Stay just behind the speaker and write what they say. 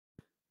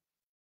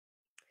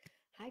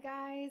Hi,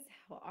 guys.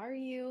 How are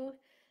you?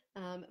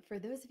 For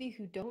those of you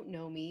who don't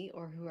know me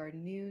or who are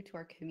new to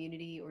our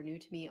community or new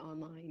to me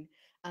online,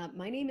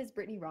 my name is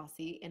Brittany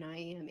Rossi, and I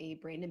am a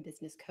brand and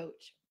business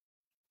coach.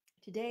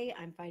 Today,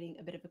 I'm fighting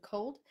a bit of a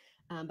cold,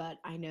 but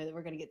I know that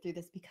we're going to get through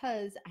this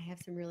because I have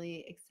some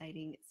really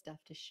exciting stuff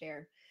to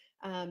share.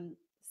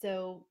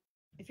 So,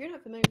 if you're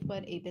not familiar with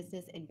what a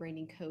business and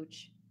branding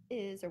coach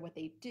is or what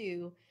they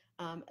do,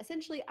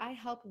 essentially, I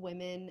help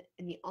women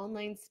in the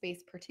online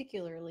space,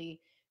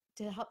 particularly,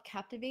 to help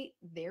captivate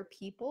their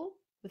people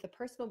with a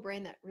personal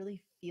brand that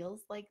really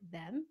feels like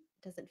them,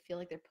 doesn't feel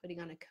like they're putting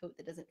on a coat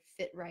that doesn't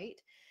fit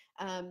right.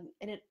 And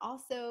it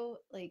also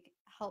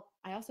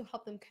I also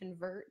help them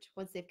convert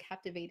once they've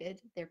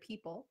captivated their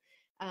people.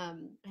 I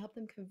help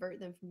them convert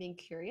them from being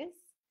curious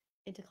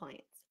into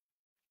clients.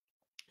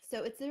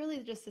 So it's really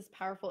just this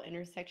powerful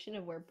intersection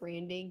of where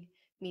branding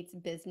meets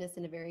business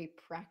in a very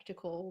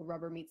practical,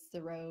 rubber meets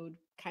the road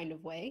kind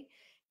of way.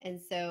 And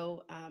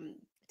so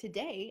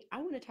today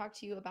I want to talk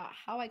to you about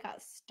how I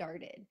got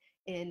started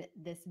in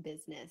this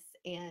business.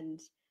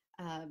 And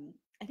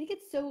I think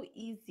it's so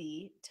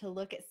easy to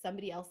look at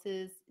somebody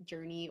else's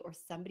journey or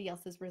somebody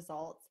else's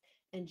results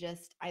and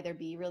just either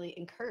be really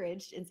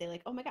encouraged and say,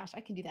 like, oh my gosh,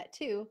 I can do that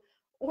too,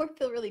 or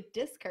feel really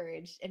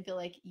discouraged and feel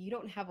like you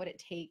don't have what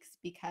it takes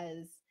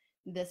because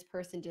this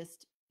person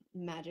just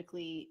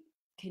magically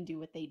can do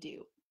what they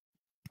do.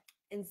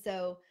 And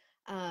so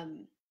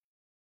um,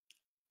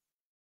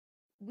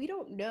 we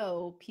don't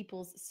know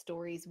people's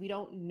stories. We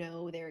don't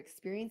know their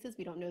experiences.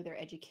 We don't know their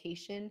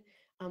education.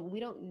 We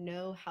don't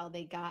know how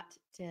they got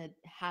to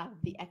have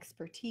the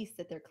expertise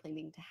that they're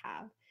claiming to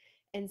have.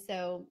 And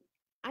so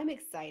I'm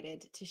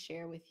excited to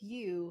share with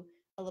you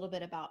a little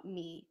bit about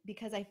me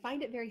because I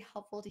find it very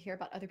helpful to hear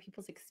about other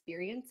people's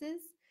experiences,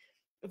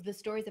 of the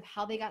stories of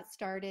how they got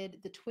started,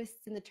 the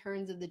twists and the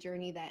turns of the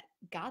journey that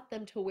got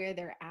them to where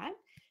they're at.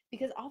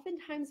 Because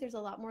oftentimes there's a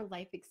lot more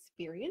life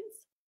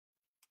experience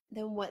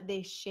than what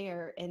they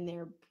share in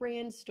their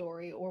brand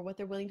story or what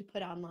they're willing to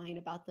put online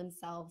about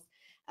themselves,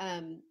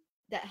 um,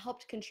 that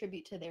helped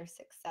contribute to their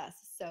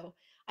success. So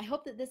I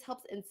hope that this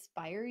helps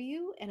inspire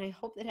you, and I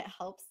hope that it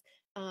helps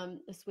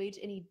assuage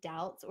any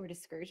doubts or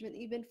discouragement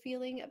that you've been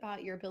feeling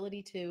about your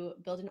ability to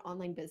build an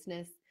online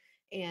business.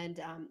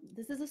 And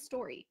this is a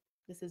story.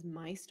 This is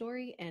my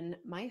story, and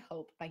my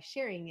hope by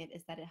sharing it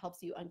is that it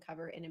helps you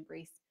uncover and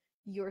embrace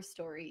your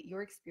story,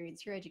 your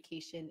experience, your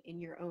education, and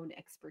your own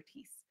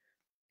expertise.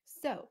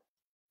 So,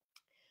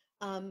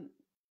 um,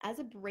 as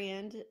a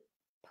brand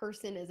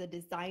person, as a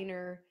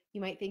designer,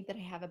 you might think that I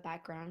have a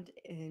background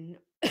in,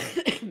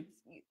 you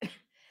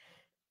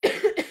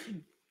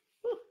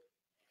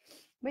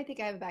might think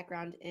I have a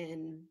background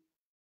in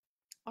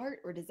art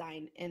or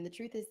design. And the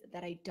truth is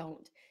that I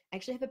don't. I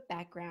actually have a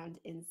background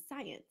in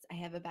science. I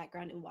have a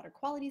background in water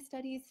quality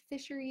studies,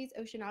 fisheries,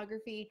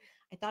 oceanography.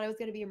 I thought I was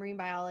going to be a marine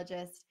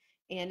biologist.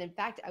 And in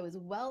fact, I was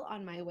well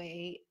on my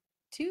way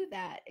to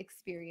that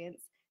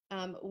experience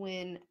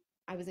when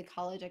I was in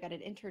college. I got an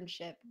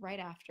internship right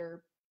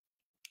after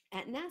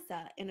at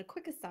NASA. And a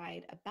quick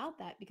aside about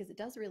that, because it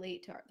does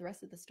relate to the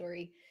rest of the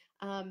story,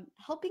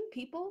 helping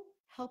people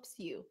helps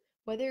you.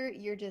 Whether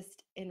you're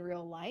just in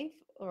real life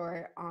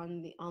or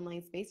on the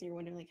online space and you're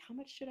wondering, like, how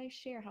much should I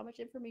share? How much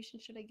information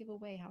should I give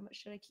away? How much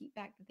should I keep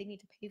back that they need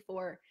to pay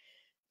for?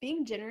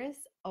 Being generous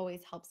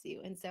always helps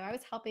you. And so I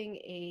was helping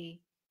a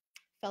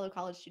fellow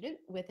college student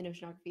with an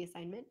oceanography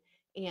assignment,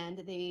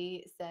 and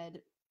they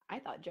said, I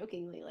thought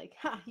jokingly, like,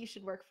 ha, you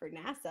should work for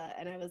NASA.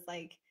 And I was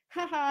like,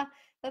 haha,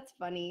 that's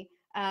funny.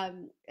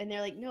 And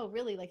they're like, no,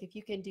 really, like, if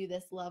you can do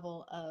this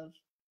level of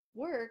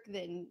work,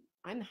 then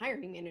I'm the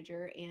hiring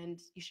manager and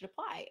you should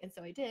apply. And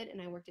so I did,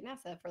 and I worked at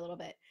NASA for a little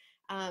bit.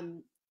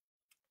 Um,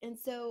 and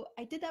so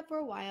I did that for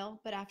a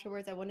while, but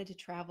afterwards I wanted to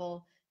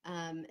travel.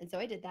 And so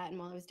I did that. And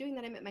while I was doing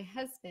that, I met my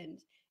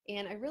husband.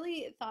 And I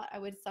really thought I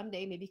would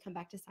someday maybe come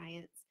back to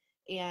science.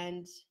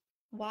 And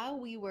while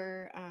we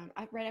were,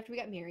 right after we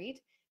got married,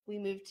 we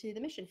moved to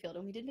the mission field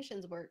and we did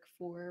missions work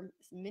for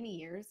many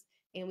years.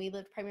 And we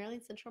lived primarily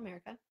in Central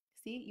America.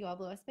 See, yo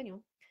hablo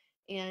español.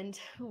 And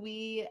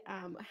we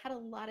had a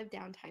lot of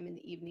downtime in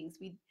the evenings.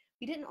 We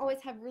didn't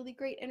always have really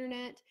great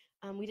internet.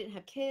 We didn't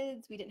have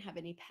kids. We didn't have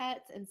any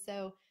pets. And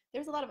so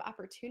there's a lot of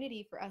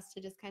opportunity for us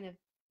to just kind of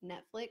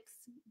Netflix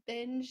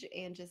binge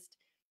and just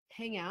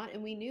hang out.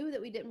 And we knew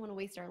that we didn't want to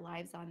waste our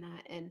lives on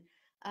that. And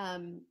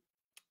um,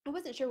 I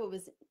wasn't sure what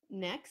was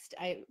next.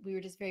 We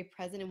were just very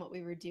present in what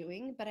we were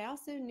doing, but I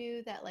also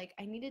knew that, like,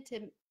 I needed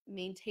to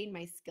maintain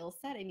my skill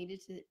set. I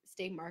needed to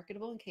stay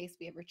marketable in case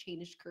we ever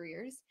changed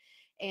careers.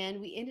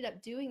 And we ended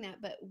up doing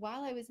that. But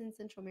while I was in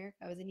Central America,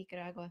 I was in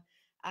Nicaragua,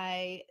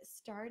 I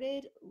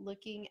started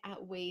looking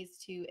at ways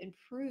to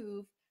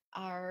improve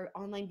our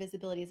online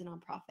visibility as a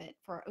nonprofit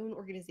for our own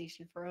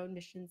organization, for our own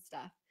mission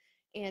stuff.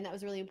 And that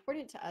was really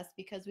important to us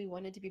because we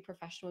wanted to be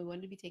professional. We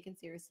wanted to be taken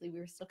seriously. We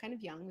were still kind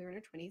of young. We were in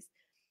our 20s,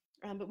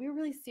 but we were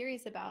really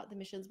serious about the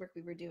missions work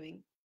we were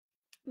doing.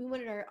 We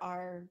wanted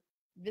our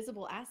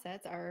visible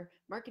assets, our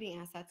marketing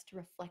assets, to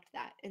reflect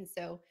that. And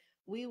so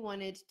we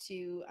wanted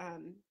to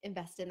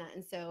invest in that.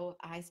 And so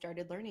I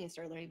started learning. I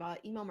started learning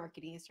about email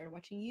marketing. I started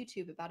watching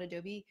YouTube about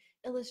Adobe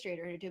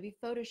Illustrator and Adobe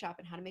Photoshop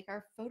and how to make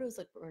our photos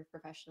look more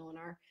professional, and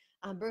our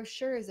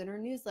brochures and our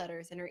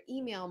newsletters and our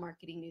email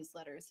marketing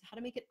newsletters, how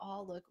to make it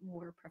all look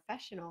more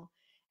professional.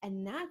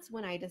 And that's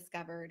when I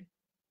discovered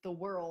the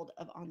world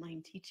of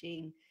online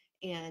teaching.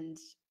 And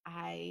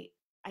I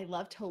I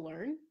love to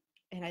learn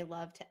and I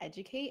love to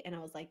educate. And I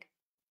was like,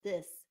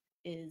 this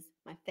is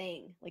my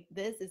thing. Like,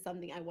 this is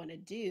something I want to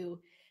do.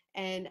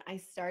 And I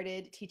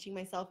started teaching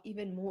myself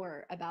even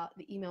more about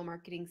the email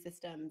marketing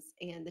systems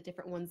and the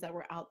different ones that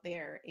were out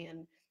there,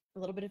 and a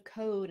little bit of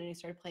code. And I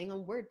started playing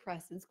on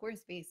WordPress and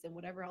Squarespace and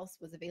whatever else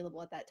was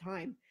available at that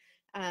time.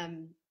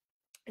 Um,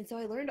 and so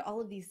I learned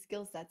all of these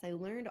skill sets. I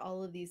learned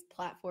all of these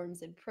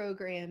platforms and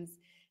programs.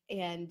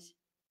 And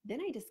then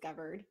I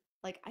discovered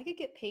like I could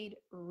get paid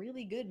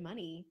really good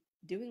money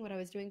doing what I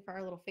was doing for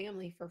our little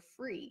family for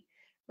free,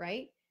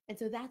 right? And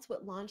so that's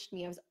what launched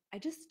me. I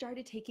just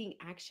started taking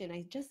action.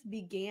 I just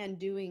began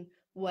doing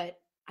what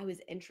I was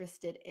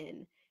interested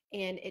in.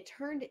 And it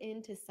turned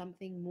into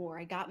something more.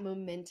 I got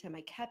momentum.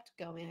 I kept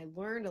going. I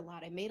learned a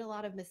lot. I made a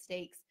lot of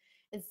mistakes.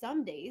 And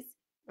some days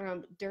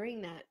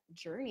during that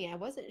journey, I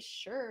wasn't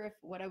sure if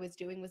what I was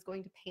doing was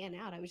going to pan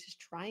out. I was just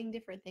trying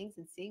different things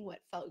and seeing what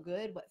felt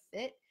good, what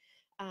fit.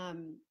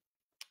 Um,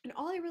 and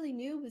all I really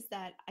knew was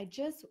that I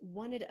just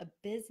wanted a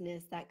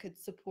business that could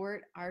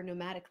support our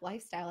nomadic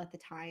lifestyle at the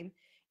time.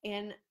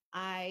 And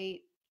I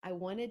I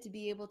wanted to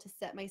be able to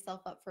set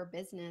myself up for a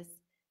business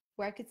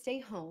where I could stay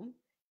home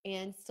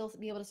and still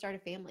be able to start a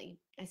family.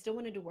 I still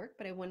wanted to work,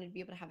 but I wanted to be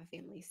able to have a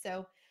family.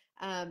 So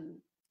um,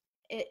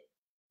 it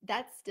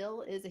that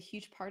still is a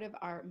huge part of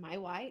our my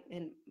why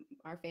and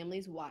our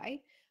family's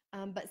why.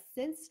 But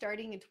since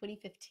starting in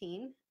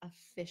 2015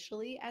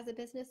 officially as a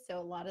business, so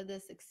a lot of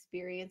this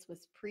experience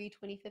was pre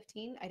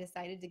 2015, I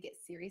decided to get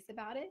serious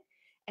about it,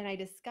 and I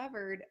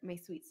discovered my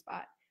sweet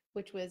spot,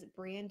 which was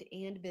brand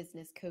and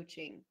business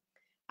coaching.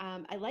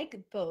 I like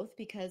both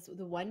because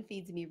the one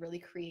feeds me really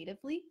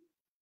creatively,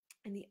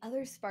 and the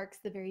other sparks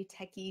the very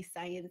techie,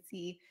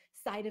 sciencey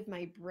side of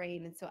my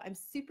brain. And so I'm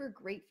super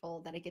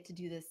grateful that I get to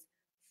do this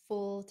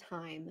full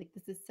time. Like,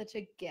 this is such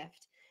a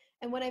gift.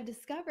 And what I've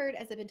discovered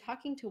as I've been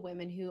talking to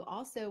women who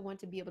also want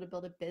to be able to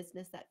build a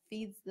business that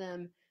feeds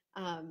them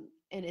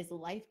and is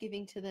life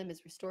giving to them,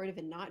 is restorative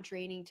and not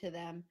draining to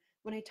them,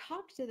 when I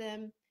talk to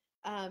them,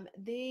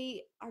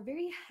 they are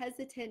very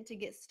hesitant to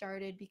get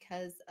started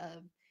because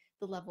of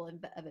the level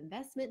of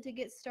investment to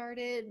get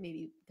started,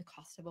 maybe the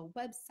cost of a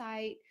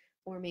website,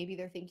 or maybe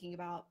they're thinking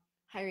about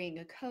hiring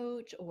a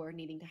coach or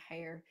needing to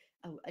hire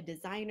a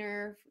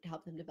designer to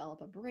help them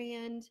develop a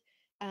brand.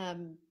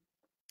 Um,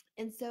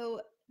 and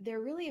so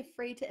they're really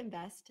afraid to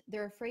invest.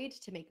 They're afraid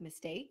to make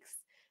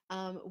mistakes.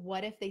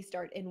 What if they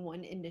start in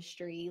one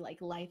industry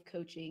like life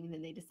coaching, and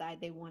then they decide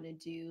they want to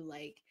do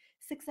like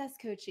success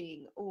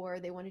coaching, or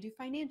they want to do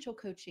financial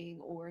coaching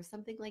or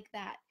something like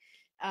that?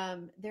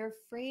 They're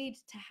afraid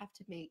to have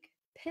to make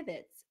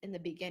pivots in the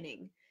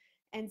beginning.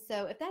 And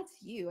so if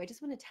that's you, I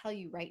just want to tell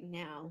you right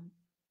now,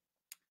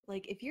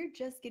 like if you're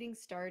just getting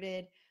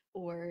started,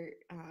 or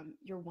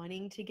you're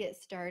wanting to get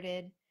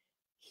started,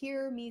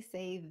 hear me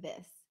say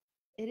this.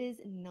 It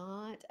is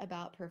not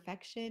about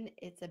perfection,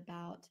 it's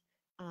about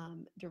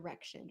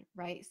direction,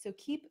 right? So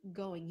keep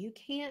going. You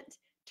can't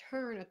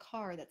turn a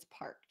car that's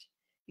parked.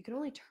 You can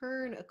only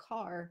turn a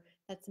car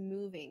that's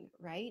moving,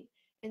 right?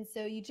 And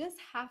so you just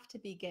have to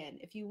begin.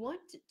 If you want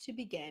to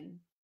begin,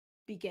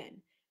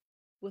 begin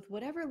with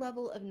whatever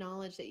level of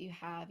knowledge that you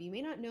have. You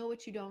may not know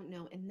what you don't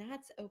know, and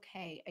that's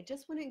okay. I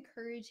just want to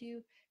encourage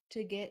you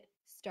to get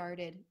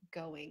started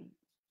going.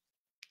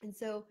 And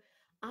so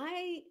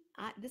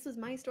this was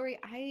my story.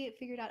 I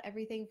figured out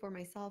everything for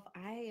myself.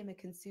 I am a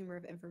consumer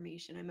of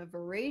information. I'm a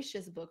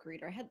voracious book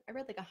reader. I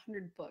read like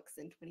 100 books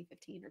in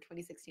 2015 or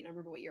 2016. I don't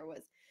remember what year it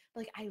was.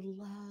 But like, I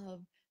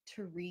love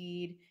to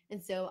read.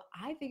 And so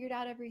I figured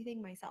out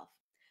everything myself.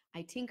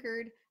 I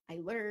tinkered, I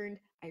learned,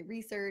 I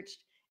researched,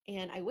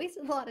 and I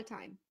wasted a lot of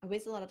time. I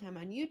wasted a lot of time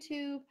on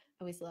YouTube.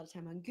 I wasted a lot of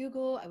time on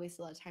Google. I wasted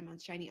a lot of time on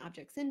shiny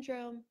object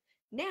syndrome.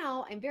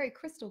 Now I'm very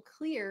crystal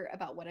clear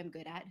about what I'm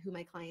good at, who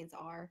my clients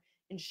are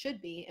and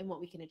should be, and what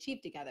we can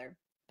achieve together.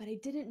 But I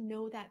didn't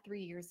know that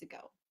 3 years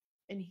ago.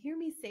 And hear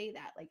me say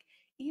that, like,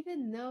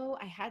 even though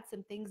I had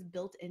some things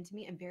built into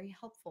me, I'm very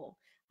helpful.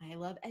 I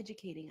love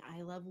educating.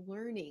 I love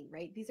learning,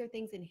 right? These are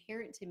things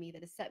inherent to me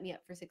that has set me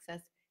up for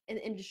success in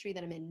the industry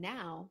that I'm in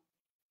now.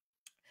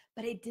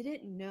 But I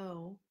didn't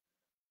know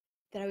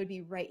that I would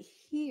be right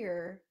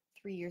here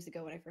 3 years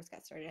ago when I first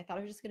got started. I thought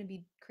I was just going to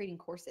be creating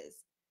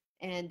courses.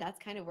 And that's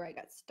kind of where I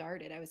got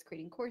started. I was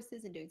creating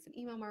courses and doing some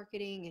email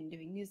marketing and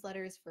doing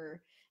newsletters for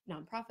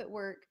nonprofit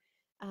work.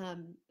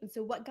 And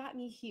so, what got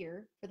me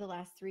here for the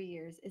last 3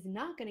 years is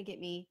not going to get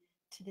me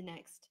to the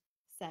next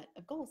set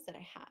of goals that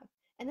I have.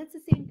 And that's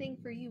the same thing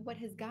for you. What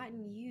has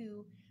gotten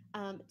you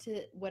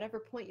to whatever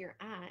point you're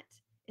at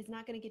is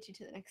not going to get you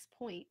to the next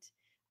point.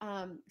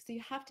 So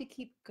you have to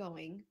keep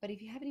going. But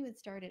if you haven't even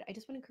started, I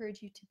just want to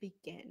encourage you to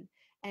begin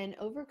and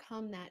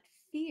overcome that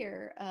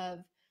fear of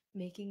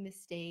making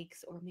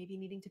mistakes or maybe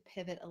needing to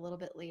pivot a little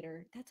bit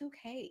later, that's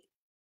okay.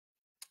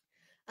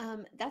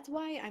 That's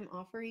why I'm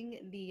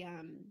offering the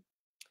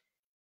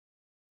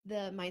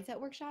mindset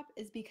workshop,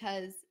 is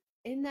because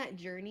in that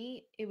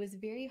journey, it was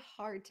very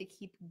hard to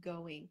keep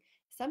going.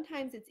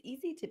 Sometimes it's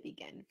easy to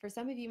begin. For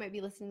some of you might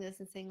be listening to this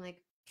and saying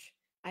like,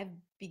 I've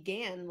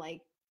began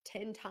like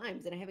 10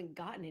 times and I haven't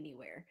gotten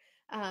anywhere.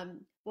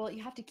 Well,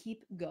 you have to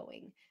keep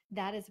going.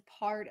 That is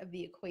part of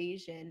the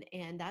equation.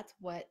 And that's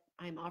what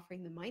I'm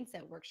offering the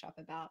mindset workshop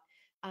about.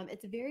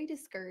 It's very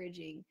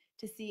discouraging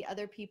to see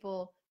other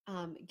people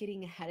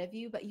getting ahead of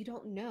you, but you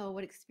don't know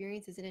what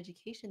experiences in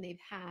education they've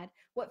had,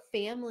 what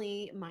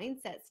family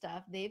mindset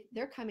stuff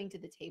they're coming to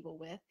the table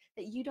with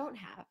that you don't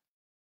have.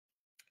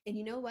 And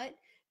you know what?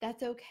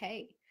 That's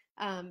okay.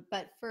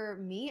 But for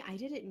me, I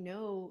didn't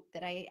know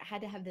that I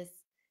had to have this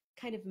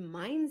kind of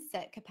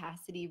mindset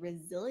capacity,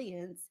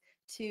 resilience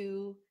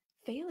to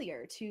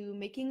failure, to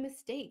making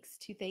mistakes,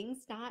 to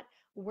things not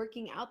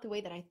working out the way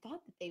that I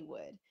thought that they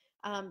would.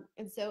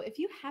 And so, if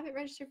you haven't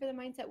registered for the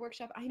Mindset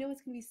Workshop, I know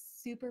it's going to be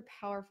super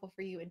powerful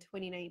for you in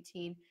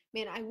 2019.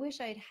 Man, I wish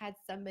I had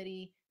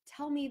somebody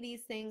tell me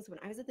these things when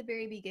I was at the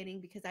very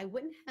beginning, because I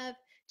wouldn't have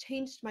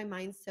changed my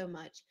mind so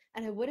much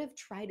and I would have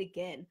tried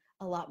again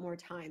a lot more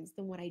times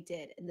than what I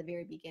did in the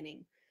very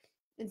beginning.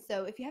 And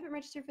so if you haven't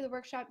registered for the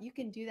workshop, you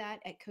can do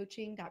that at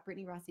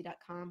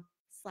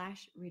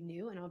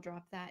coaching.brittnyrossi.com/renew, and I'll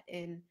drop that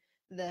in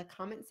the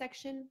comment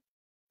section.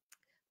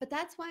 But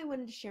that's why I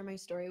wanted to share my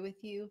story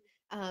with you.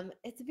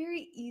 It's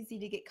very easy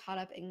to get caught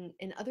up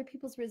in other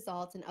people's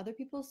results and other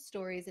people's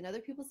stories and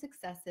other people's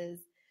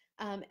successes.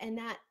 And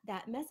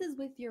that messes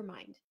with your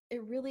mind.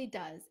 It really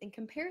does. And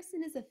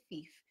comparison is a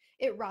thief.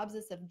 It robs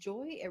us of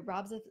joy. It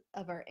robs us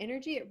of our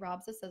energy. It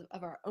robs us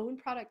of our own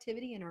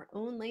productivity in our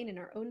own lane, in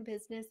our own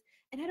business.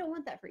 And I don't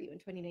want that for you in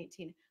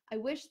 2019. I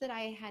wish that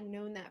I had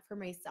known that for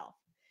myself.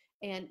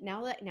 And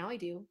now I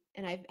do,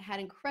 and I've had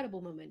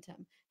incredible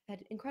momentum. I've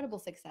had incredible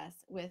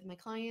success with my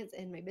clients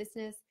and my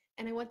business,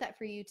 and I want that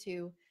for you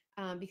too.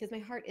 Because my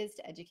heart is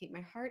to educate.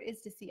 My heart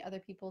is to see other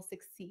people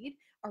succeed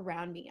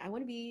around me. I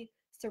want to be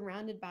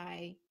surrounded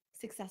by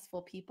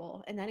successful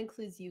people, and that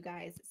includes you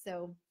guys.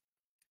 So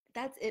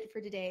that's it for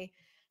today.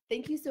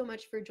 Thank you so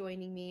much for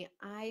joining me.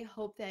 I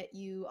hope that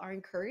you are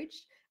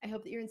encouraged. I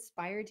hope that you're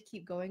inspired to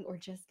keep going or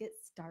just get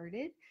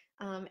started.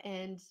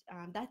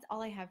 That's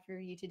all I have for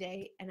you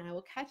today. And I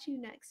will catch you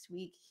next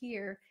week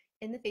here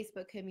in the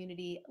Facebook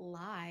community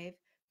live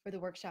for the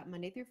workshop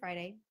Monday through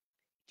Friday.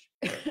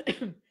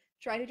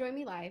 Try to join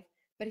me live,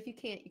 but if you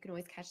can't, you can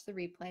always catch the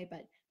replay,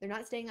 but they're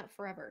not staying up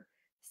forever.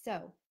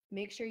 So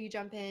make sure you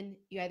jump in,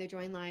 you either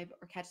join live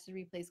or catch the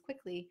replays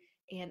quickly,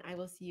 and I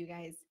will see you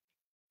guys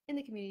in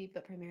the community,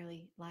 but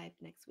primarily live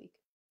next week.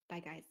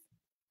 Bye, guys.